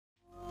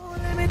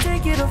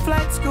to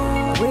flight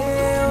school.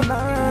 We'll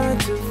learn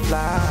to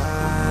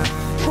fly.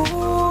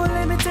 Ooh,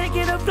 let me take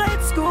you to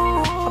flight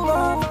school.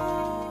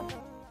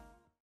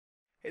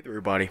 Hey there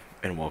everybody,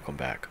 and welcome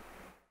back.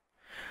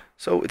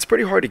 So it's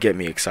pretty hard to get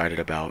me excited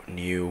about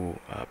new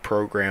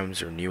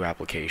programs or new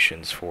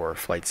applications for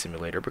Flight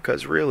Simulator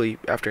because really,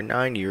 after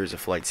 9 years of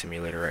Flight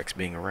Simulator X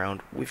being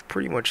around, we've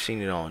pretty much seen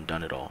it all and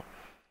done it all.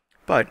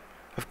 But,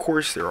 of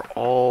course, there are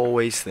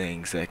always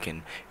things that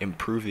can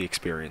improve the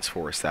experience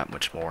for us that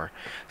much more.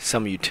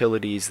 Some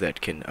utilities that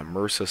can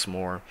immerse us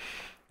more,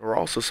 or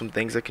also some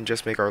things that can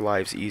just make our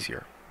lives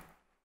easier.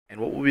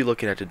 And what we'll be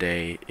looking at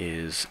today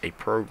is a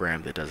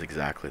program that does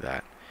exactly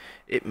that.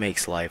 It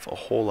makes life a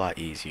whole lot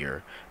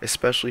easier,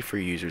 especially for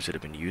users that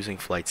have been using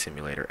Flight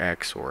Simulator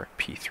X or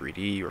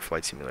P3D or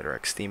Flight Simulator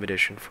X Steam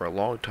Edition for a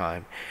long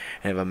time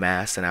and have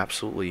amassed an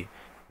absolutely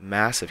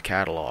massive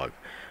catalog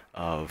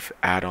of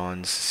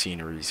add-ons,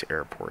 sceneries,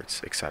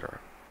 airports, etc.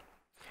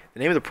 The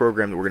name of the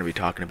program that we're going to be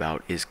talking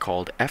about is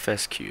called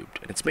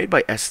FSCubed, and it's made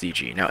by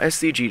SDG. Now,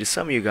 SDG to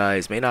some of you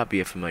guys may not be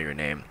a familiar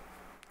name,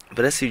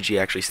 but SDG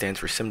actually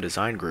stands for Sim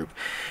Design Group,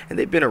 and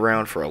they've been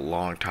around for a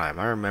long time.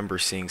 I remember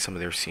seeing some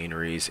of their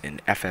sceneries in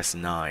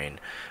FS9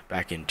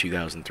 back in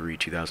 2003,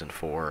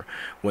 2004,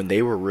 when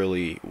they were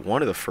really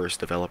one of the first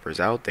developers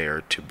out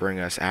there to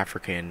bring us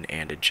African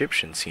and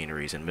Egyptian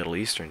sceneries and Middle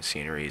Eastern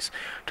sceneries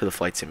to the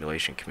flight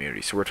simulation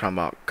community. So we're talking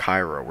about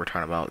Cairo, we're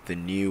talking about the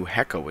new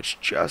Heka,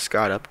 which just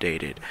got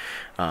updated,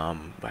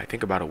 I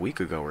think about a week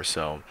ago or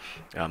so.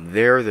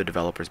 They're the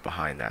developers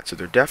behind that, so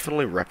they're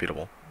definitely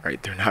reputable.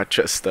 Right, they're not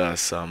just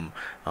some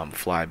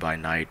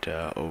fly-by-night,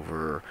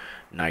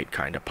 overnight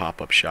kind of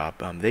pop-up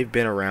shop. They've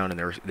been around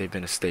and they've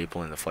been a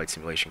staple in the flight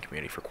simulation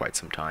community for quite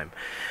some time.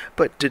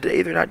 But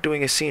today they're not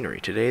doing a scenery.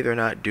 Today they're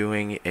not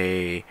doing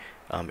a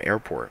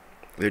airport.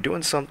 They're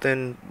doing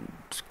something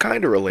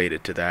kind of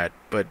related to that,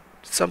 but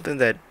something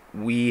that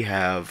we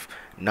have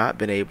not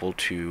been able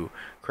to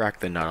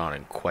crack the nut on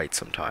in quite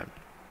some time.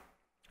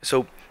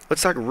 So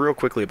let's talk real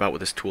quickly about what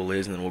this tool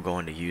is, and then we'll go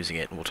into using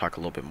it, and we'll talk a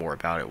little bit more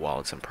about it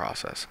while it's in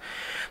process.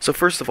 So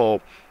first of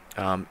all,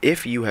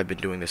 if you have been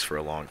doing this for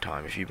a long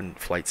time, if you've been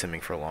flight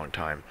simming for a long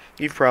time,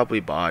 you've probably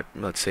bought,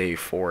 let's say,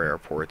 4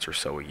 airports or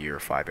so a year,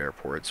 5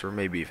 airports, or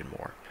maybe even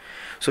more.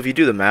 So if you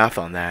do the math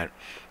on that,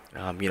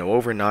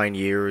 over 9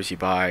 years, you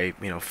buy,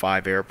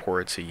 5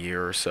 airports a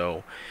year or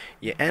so,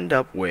 you end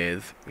up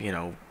with,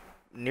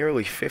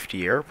 nearly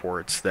 50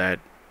 airports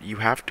that you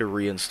have to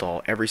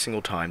reinstall every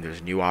single time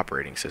there's a new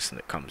operating system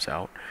that comes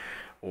out,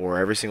 or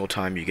every single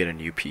time you get a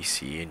new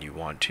PC and you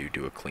want to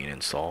do a clean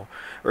install,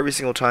 or every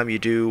single time you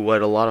do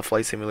what a lot of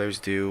flight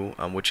simulators do,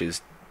 which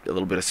is a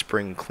little bit of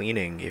spring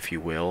cleaning, if you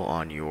will,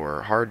 on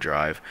your hard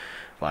drive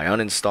by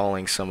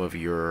uninstalling some of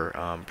your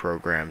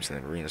programs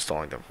and then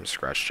reinstalling them from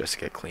scratch just to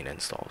get clean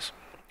installs.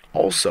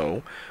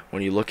 Also,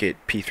 when you look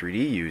at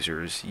P3D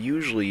users,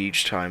 usually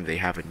each time they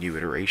have a new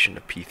iteration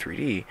of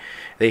P3D,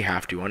 they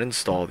have to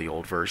uninstall the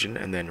old version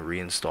and then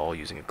reinstall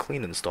using a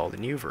clean install the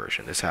new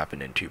version. This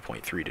happened in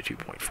 2.3 to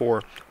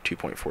 2.4,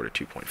 2.4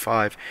 to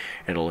 2.5,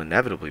 and it'll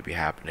inevitably be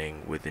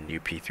happening with the new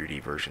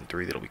P3D version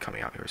 3 that'll be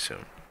coming out here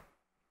soon.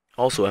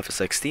 Also,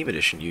 FSX Steam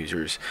Edition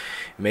users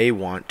may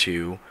want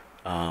to,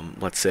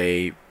 let's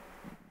say,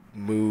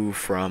 move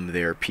from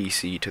their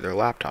PC to their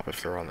laptop if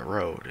they're on the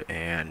road,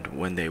 and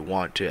when they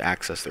want to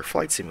access their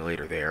flight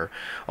simulator there,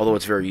 although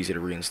it's very easy to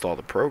reinstall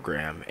the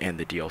program and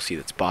the DLC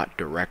that's bought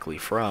directly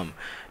from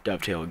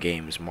Dovetail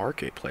Games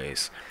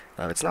Marketplace,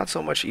 it's not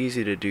so much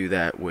easy to do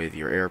that with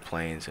your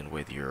airplanes and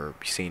with your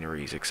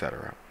sceneries,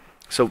 etc.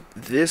 So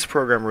this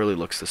program really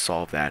looks to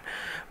solve that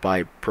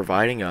by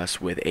providing us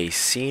with a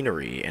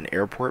scenery and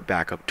airport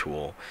backup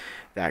tool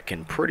that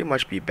can pretty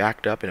much be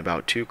backed up in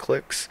about 2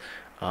 clicks,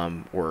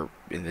 or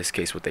in this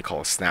case what they call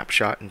a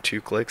snapshot in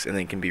 2 clicks, and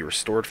then can be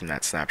restored from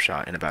that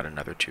snapshot in about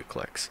another 2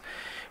 clicks.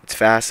 It's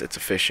fast, it's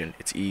efficient,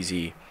 it's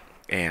easy,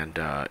 and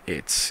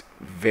it's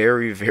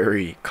very,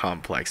 very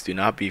complex. Do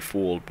not be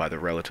fooled by the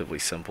relatively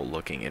simple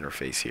looking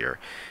interface here.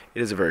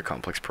 It is a very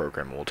complex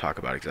program, and we'll talk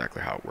about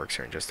exactly how it works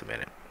here in just a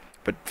minute.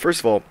 But first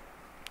of all,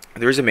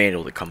 there is a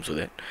manual that comes with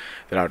it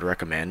that I would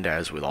recommend,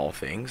 as with all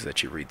things,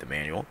 that you read the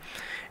manual.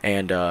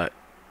 And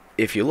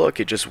if you look,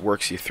 it just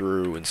works you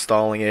through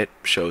installing it,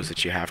 shows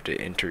that you have to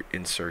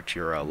insert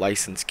your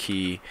license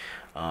key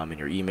and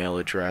your email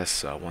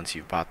address once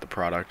you've bought the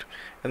product,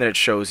 and then it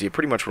shows you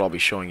pretty much what I'll be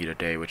showing you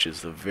today, which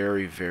is the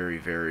very, very,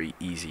 very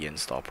easy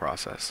install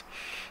process.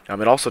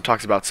 It also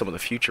talks about some of the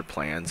future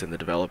plans, and the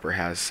developer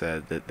has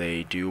said that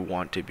they do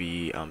want to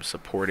be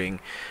supporting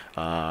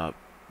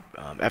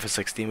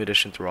FSX Steam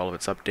Edition through all of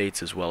its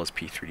updates, as well as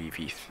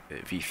P3D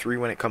v3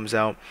 when it comes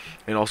out,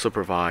 and also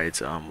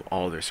provides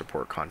all their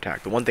support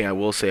contact. The one thing I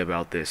will say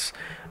about this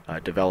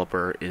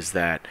developer is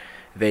that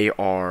they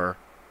are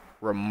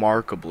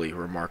remarkably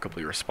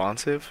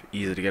responsive,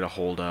 easy to get a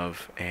hold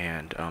of,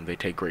 and they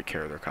take great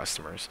care of their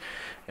customers.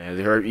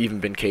 There have even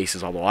been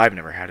cases, although I've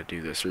never had to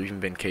do this, there have even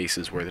been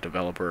cases where the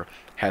developer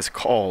has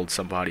called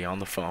somebody on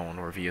the phone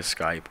or via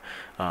Skype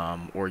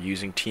or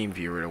using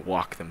TeamViewer to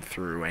walk them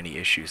through any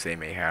issues they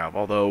may have.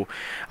 Although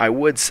I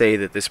would say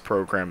that this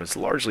program is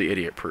largely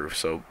idiot-proof,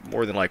 so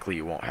more than likely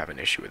you won't have an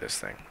issue with this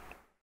thing.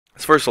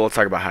 So first of all, let's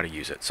talk about how to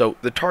use it. So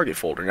the target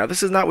folder. Now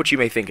this is not what you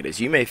may think it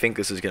is. You may think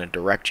this is going to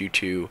direct you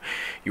to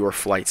your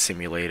flight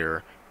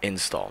simulator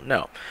install.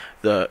 No.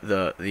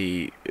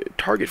 The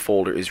target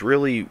folder is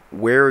really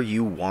where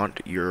you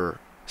want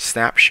your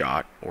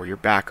snapshot or your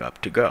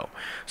backup to go.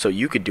 So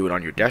you could do it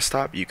on your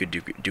desktop, you could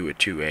do it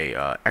to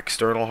a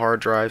external hard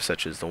drive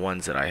such as the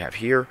ones that I have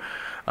here,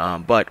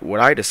 but what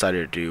I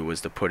decided to do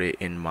was to put it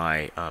in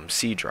my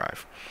C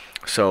drive.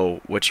 So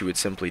what you would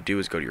simply do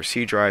is go to your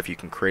C drive. You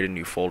can create a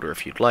new folder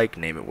if you'd like,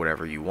 name it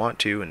whatever you want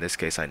to. In this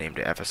case I named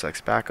it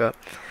FSX Backup,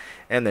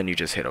 and then you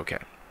just hit OK.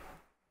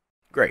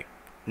 Great.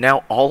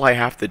 Now all I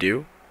have to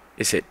do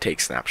is hit Take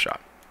Snapshot.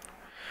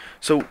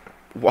 So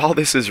while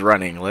this is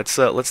running, let's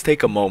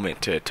take a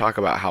moment to talk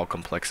about how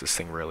complex this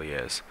thing really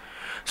is.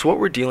 So what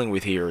we're dealing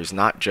with here is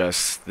not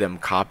just them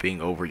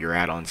copying over your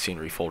add-on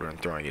scenery folder and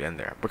throwing it in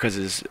there, because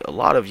as a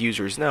lot of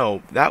users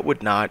know, that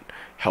would not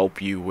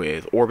help you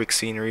with ORBX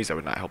sceneries, that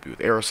would not help you with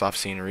Aerosoft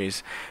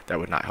sceneries, that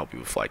would not help you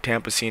with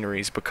FlyTampa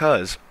sceneries,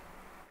 because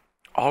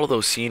all of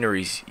those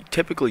sceneries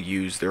typically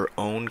use their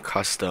own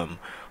custom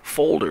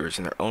folders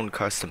and their own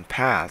custom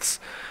paths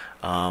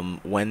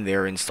when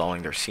they're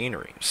installing their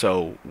scenery.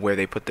 So where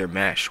they put their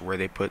mesh, where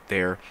they put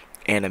their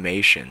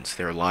animations,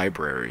 their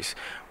libraries,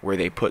 where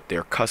they put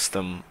their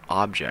custom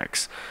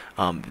objects,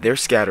 they're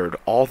scattered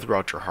all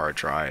throughout your hard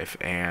drive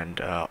and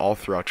all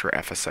throughout your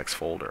FSX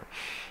folder.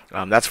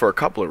 That's for a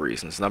couple of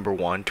reasons. Number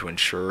one, to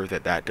ensure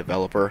that that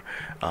developer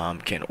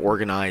can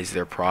organize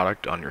their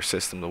product on your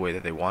system the way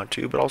that they want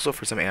to, but also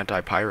for some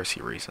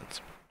anti-piracy reasons.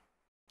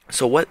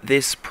 So what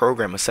this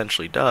program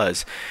essentially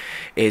does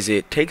is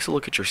it takes a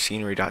look at your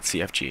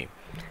scenery.cfg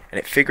and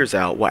it figures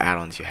out what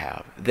add-ons you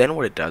have. Then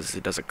what it does is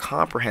it does a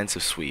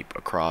comprehensive sweep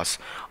across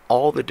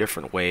all the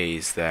different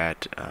ways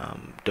that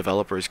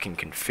developers can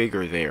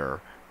configure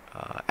their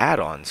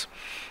add-ons,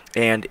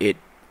 and it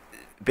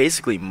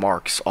basically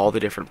marks all the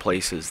different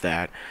places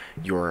that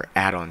your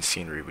add-on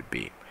scenery would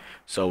be.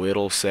 So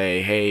it'll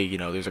say, hey, you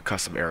know, there's a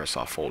custom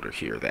Aerosoft folder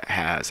here that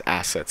has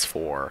assets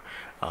for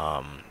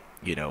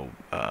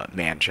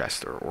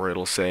Manchester, or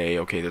it'll say,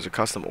 okay, there's a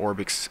custom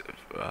ORBX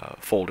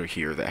folder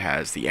here that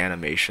has the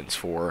animations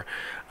for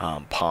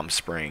Palm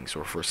Springs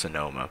or for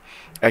Sonoma,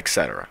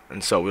 etc.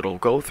 And so it'll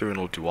go through and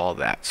it'll do all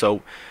that.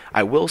 So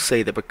I will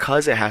say that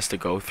because it has to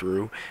go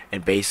through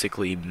and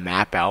basically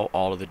map out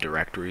all of the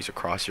directories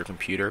across your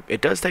computer, it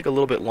does take a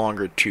little bit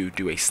longer to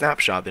do a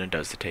snapshot than it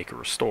does to take a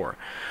restore.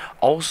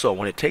 Also,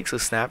 when it takes a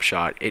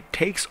snapshot, it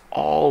takes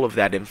all of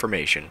that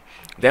information.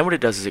 Then what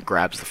it does is it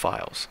grabs the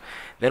files.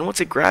 Then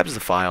once it grabs the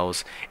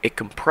files, it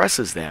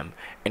compresses them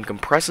and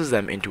compresses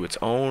them into its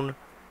own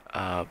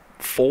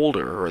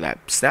folder, or that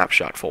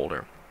snapshot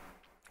folder,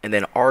 and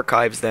then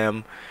archives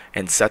them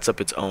and sets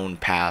up its own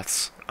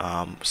paths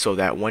so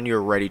that when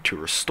you're ready to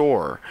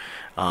restore,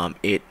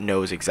 it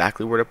knows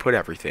exactly where to put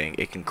everything.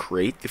 It can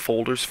create the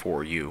folders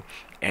for you,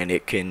 and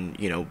it can,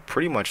 you know,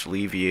 pretty much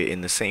leave you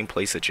in the same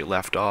place that you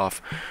left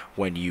off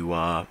when you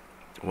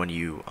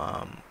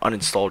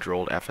uninstalled your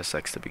old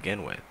FSX to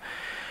begin with.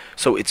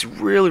 So it's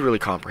really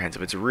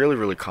comprehensive. It's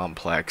really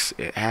complex.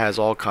 It has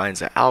all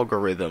kinds of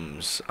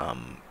algorithms,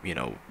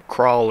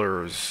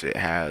 crawlers. It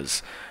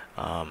has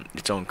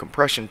its own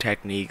compression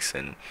techniques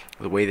and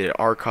the way that it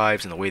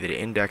archives and the way that it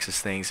indexes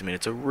things. I mean,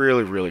 it's a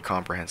really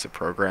comprehensive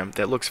program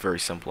that looks very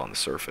simple on the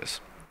surface.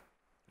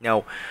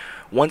 Now,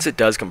 once it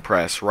does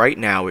compress, right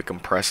now it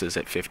compresses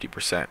at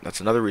 50%. That's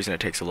another reason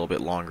it takes a little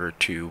bit longer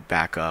to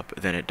back up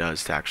than it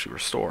does to actually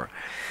restore.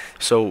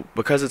 So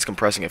because it's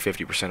compressing at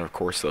 50%, of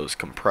course, those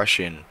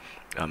compression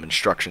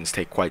instructions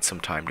take quite some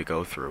time to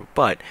go through.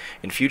 But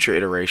in future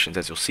iterations,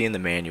 as you'll see in the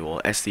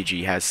manual,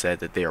 SDG has said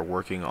that they are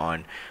working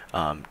on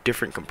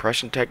different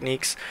compression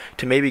techniques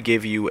to maybe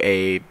give you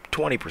a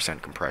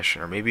 20%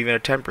 compression or maybe even a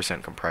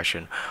 10%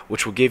 compression,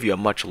 which will give you a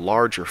much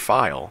larger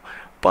file,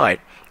 but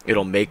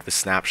it'll make the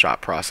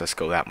snapshot process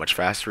go that much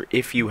faster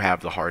if you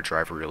have the hard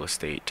drive real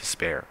estate to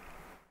spare.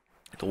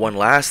 The one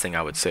last thing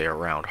I would say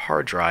around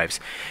hard drives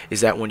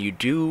is that when you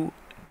do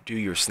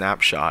your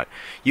snapshot,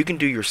 you can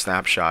do your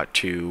snapshot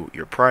to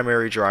your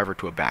primary drive or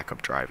to a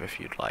backup drive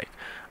if you'd like.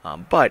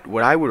 But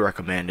what I would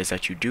recommend is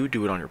that you do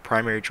it on your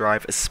primary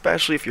drive,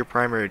 especially if your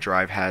primary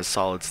drive has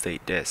solid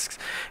state disks.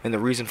 And the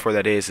reason for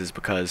that is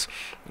because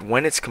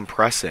when it's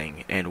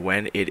compressing and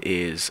when it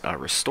is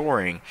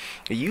restoring,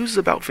 it uses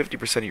about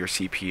 50% of your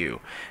CPU.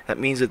 That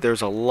means that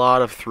there's a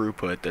lot of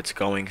throughput that's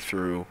going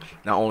through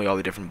not only all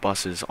the different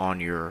buses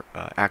on your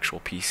actual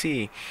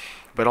PC,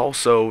 but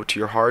also to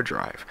your hard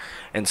drive.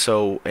 And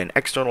so an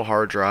external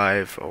hard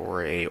drive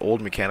or a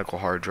old mechanical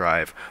hard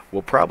drive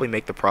will probably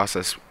make the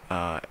process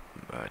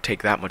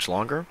take that much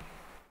longer.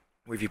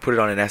 If you put it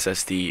on an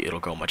SSD, it'll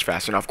go much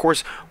faster. Now, of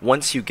course,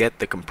 once you get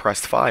the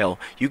compressed file,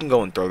 you can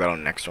go and throw that on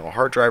an external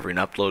hard drive and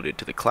upload it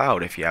to the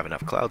cloud if you have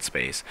enough cloud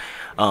space.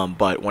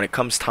 But when it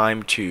comes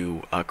time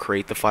to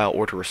create the file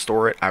or to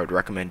restore it, I would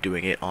recommend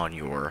doing it on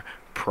your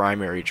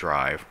primary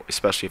drive,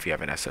 especially if you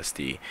have an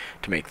SSD,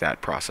 to make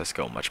that process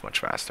go much, much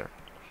faster.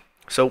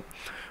 So,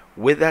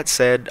 with that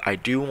said, I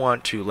do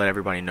want to let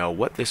everybody know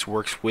what this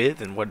works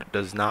with and what it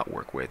does not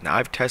work with. Now,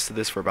 I've tested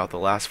this for about the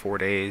last 4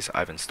 days.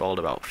 I've installed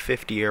about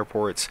 50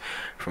 airports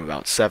from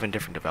about 7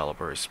 different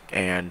developers,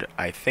 and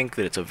I think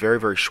that it's a very,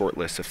 very short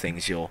list of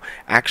things you'll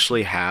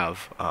actually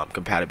have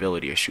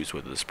compatibility issues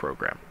with this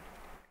program.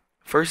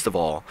 First of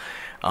all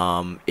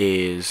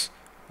is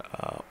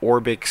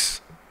ORBX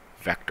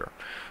Vector.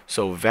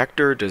 So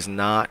Vector does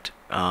not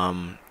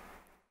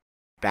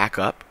back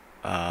up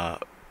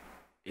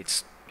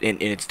its in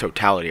its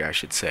totality, I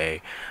should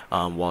say,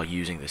 while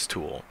using this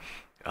tool.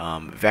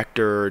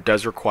 Vector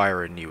does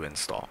require a new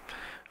install.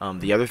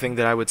 The other thing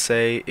that I would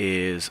say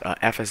is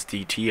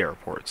FSDT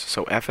airports.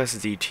 So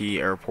FSDT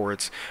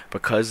airports,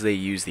 because they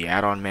use the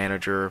add-on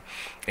manager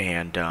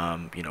and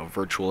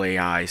virtual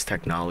AI's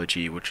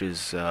technology, which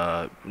is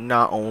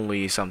not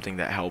only something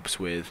that helps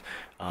with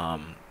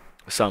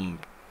some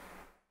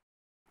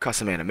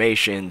custom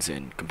animations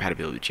and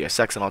compatibility with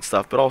GSX and all that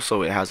stuff, but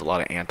also it has a lot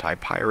of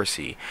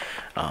anti-piracy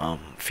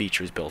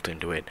features built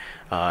into it.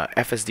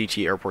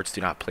 FSDT airports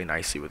do not play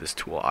nicely with this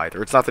tool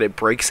either. It's not that it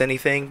breaks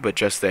anything, but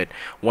just that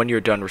when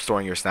you're done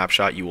restoring your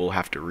snapshot, you will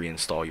have to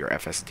reinstall your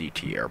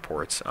FSDT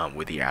airports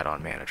with the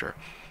add-on manager.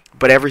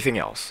 But everything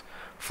else,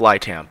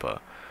 FlyTampa,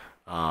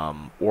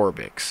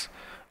 ORBX,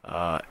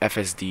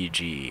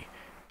 FSDG,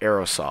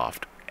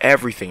 Aerosoft,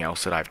 everything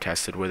else that I've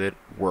tested with it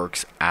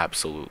works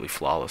absolutely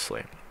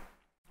flawlessly.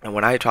 And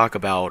when I talk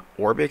about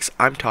ORBX,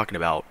 I'm talking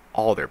about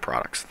all their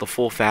products, the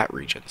full fat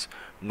regions,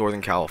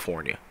 Northern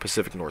California,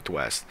 Pacific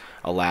Northwest,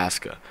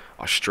 Alaska,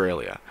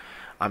 Australia.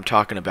 I'm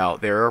talking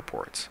about their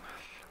airports.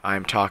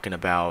 I'm talking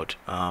about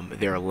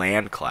their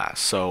land class,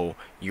 so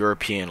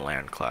European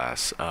land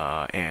class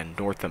and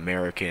North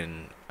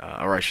American,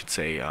 or I should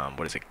say,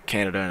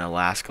 Canada and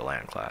Alaska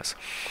land class.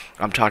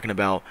 I'm talking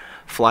about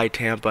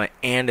FlyTampa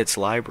and its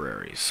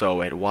libraries.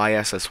 So at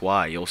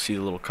YSSY, you'll see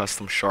the little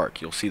custom shark,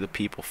 you'll see the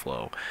people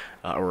flow,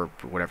 or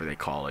whatever they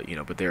call it,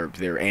 but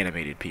they're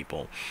animated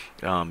people.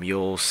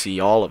 You'll see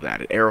all of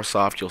that. At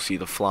Aerosoft, you'll see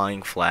the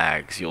flying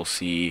flags. You'll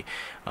see,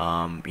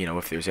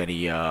 if there's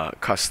any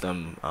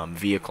custom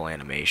vehicle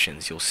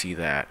animations, you'll see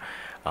that.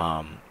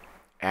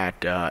 At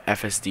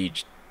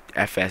FSDG's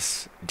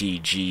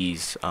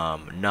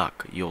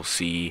NUC, you'll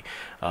see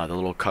the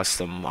little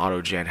custom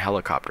autogen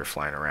helicopter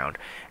flying around.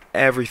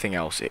 Everything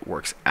else it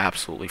works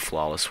absolutely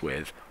flawless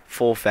with.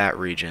 Full fat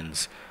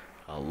regions,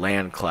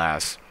 land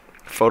class,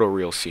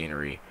 photoreal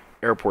scenery,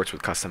 airports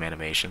with custom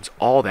animations.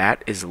 All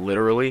that is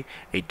literally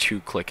a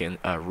 2-click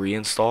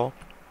reinstall.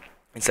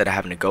 Instead of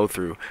having to go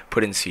through,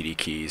 put in CD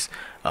keys,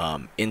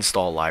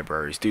 install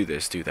libraries, do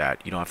this, do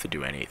that. You don't have to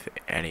do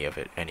any of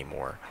it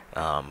anymore.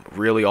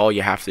 Really, all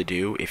you have to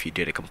do, if you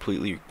did a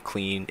completely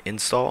clean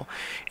install,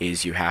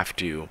 is you have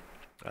to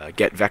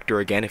get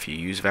Vector again if you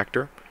use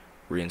Vector,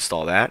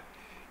 reinstall that.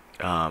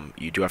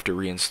 You do have to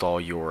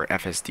reinstall your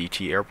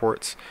FSDT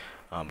airports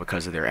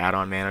because of their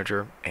add-on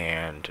manager,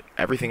 and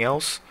everything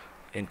else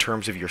in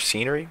terms of your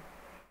scenery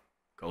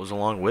goes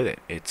along with it.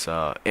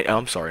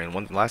 I'm sorry, and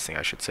one last thing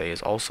I should say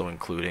is also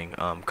including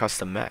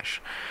custom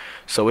mesh.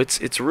 So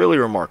it's really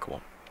remarkable.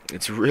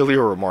 It's really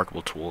a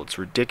remarkable tool. It's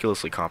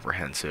ridiculously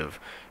comprehensive.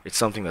 It's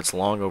something that's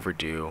long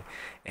overdue.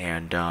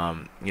 And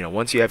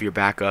once you have your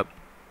backup,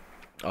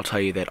 I'll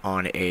tell you that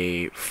on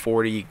a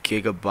 40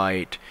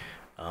 gigabyte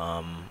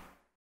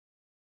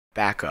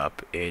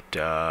backup, it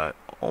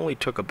only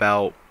took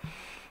about,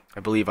 I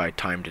believe I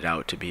timed it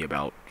out to be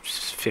about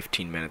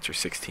 15 minutes or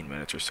 16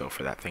 minutes or so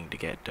for that thing to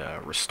get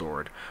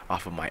restored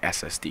off of my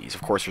SSDs.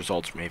 Of course,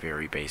 results may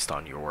vary based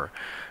on your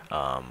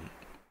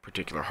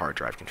particular hard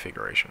drive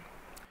configuration.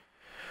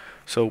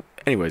 So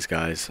anyways,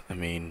 guys, I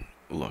mean,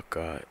 look,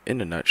 in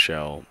a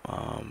nutshell,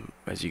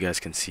 as you guys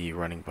can see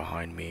running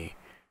behind me,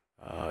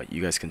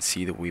 you guys can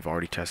see that we've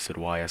already tested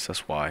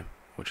YSSY,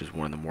 which is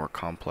one of the more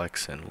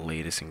complex and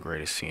latest and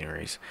greatest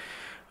sceneries.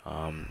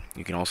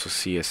 You can also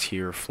see us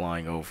here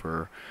flying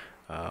over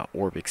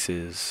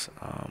ORBX's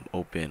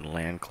open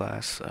land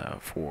class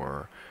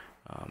for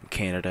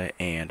Canada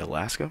and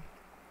Alaska.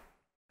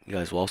 You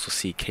guys will also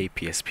see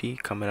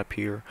KPSP coming up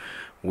here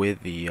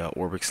with the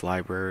ORBX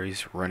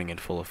libraries running in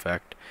full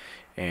effect,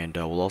 and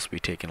we'll also be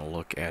taking a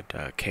look at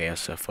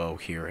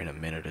KSFO here in a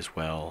minute as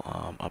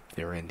well, up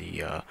there in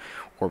the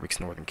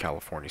ORBX Northern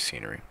California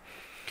scenery.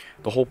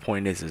 The whole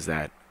point is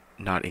that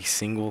not a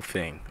single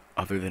thing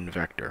other than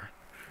Vector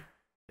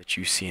that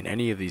you see in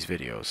any of these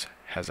videos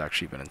has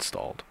actually been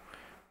installed.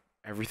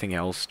 Everything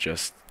else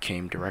just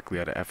came directly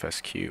out of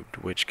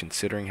FSCubed, which,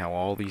 considering how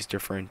all these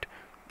different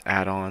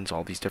add-ons,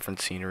 all these different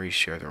sceneries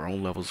share their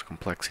own levels of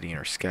complexity and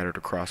are scattered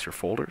across your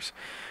folders,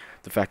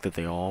 the fact that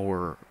they all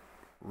were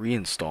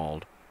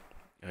reinstalled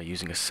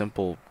using a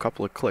simple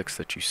couple of clicks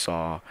that you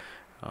saw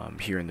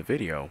here in the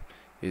video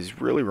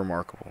is really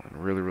remarkable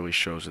and really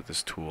shows that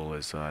this tool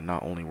is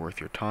not only worth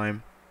your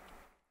time,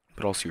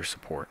 but also your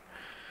support.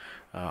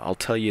 I'll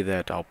tell you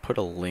that I'll put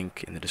a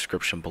link in the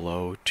description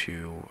below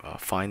to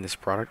find this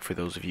product for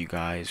those of you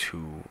guys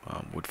who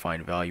would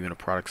find value in a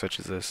product such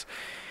as this.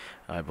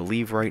 I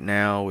believe right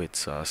now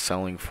it's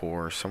selling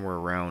for somewhere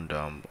around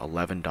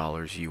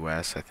 $11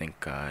 US, I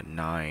think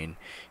 9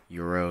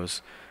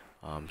 euros.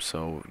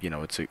 So you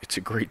know, it's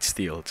a great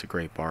steal, it's a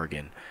great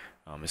bargain,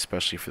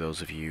 especially for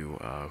those of you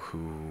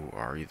who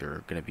are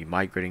either going to be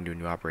migrating to a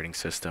new operating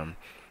system,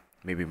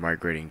 maybe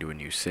migrating to a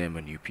new sim,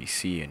 a new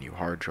PC, a new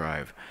hard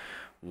drive,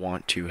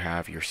 want to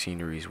have your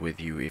sceneries with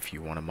you if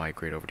you want to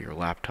migrate over to your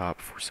laptop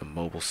for some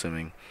mobile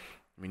simming.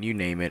 I mean, you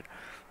name it.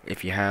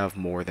 If you have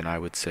more than, I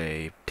would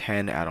say,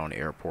 10 add-on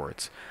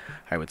airports,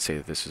 I would say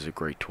that this is a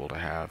great tool to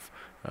have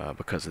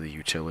because of the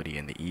utility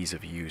and the ease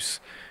of use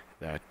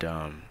that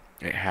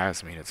it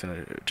has. I mean, it's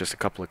in just a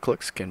couple of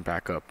clicks can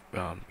back up,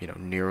 you know,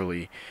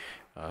 nearly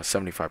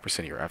 75%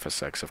 of your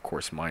FSX, of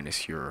course,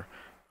 minus your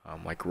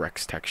like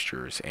Rex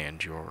textures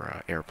and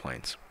your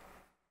airplanes.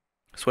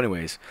 So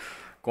anyways,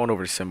 going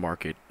over to Sim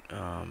Market,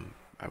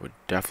 I would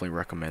definitely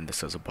recommend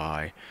this as a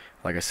buy.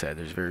 Like I said,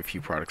 there's very few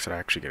products that I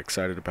actually get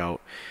excited about,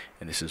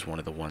 and this is one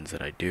of the ones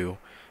that I do.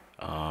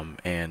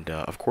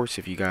 Of course,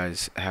 if you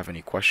guys have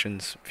any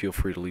questions, feel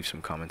free to leave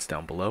some comments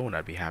down below, and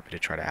I'd be happy to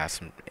try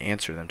to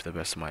answer them to the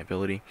best of my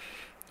ability.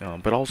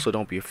 But also,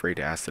 don't be afraid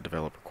to ask the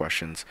developer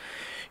questions.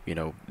 You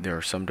know, there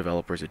are some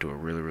developers that do a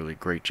really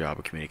great job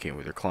of communicating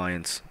with their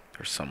clients.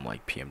 There's some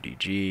like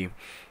PMDG.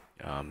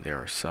 There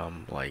are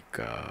some like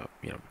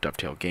you know,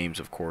 Dovetail Games,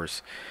 of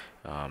course,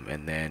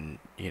 and then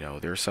you know,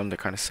 there are some that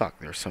kind of suck.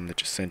 There are some that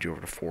just send you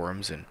over to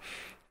forums and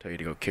tell you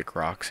to go kick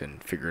rocks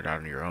and figure it out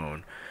on your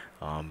own.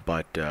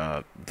 But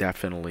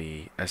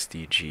definitely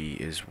SDG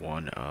is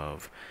one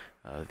of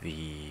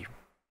the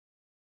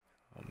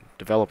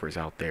developers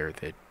out there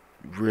that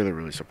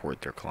really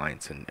support their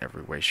clients in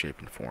every way, shape,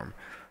 and form.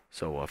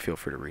 So feel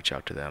free to reach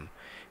out to them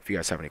if you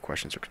guys have any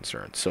questions or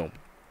concerns. So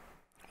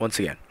once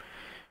again,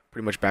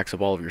 pretty much backs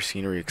up all of your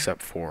scenery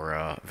except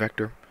for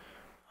Vector.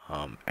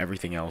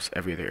 Everything else,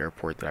 every other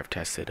airport that I've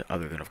tested,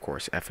 other than of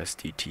course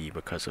FSDT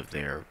because of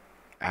their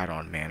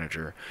add-on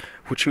manager,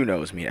 which who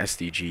knows, I mean,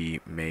 SDG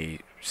may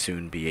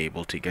soon be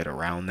able to get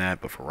around that,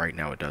 but for right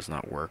now it does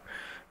not work.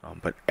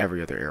 But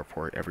every other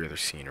airport, every other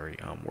scenery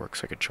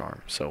works like a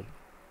charm. So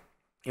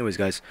anyways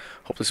guys,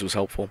 hope this was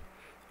helpful.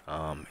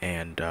 Let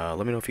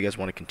me know if you guys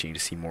want to continue to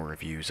see more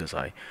reviews as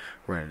I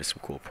run into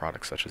some cool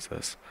products such as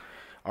this.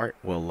 Alright,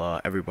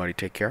 well, everybody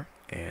take care,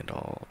 and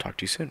I'll talk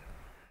to you soon.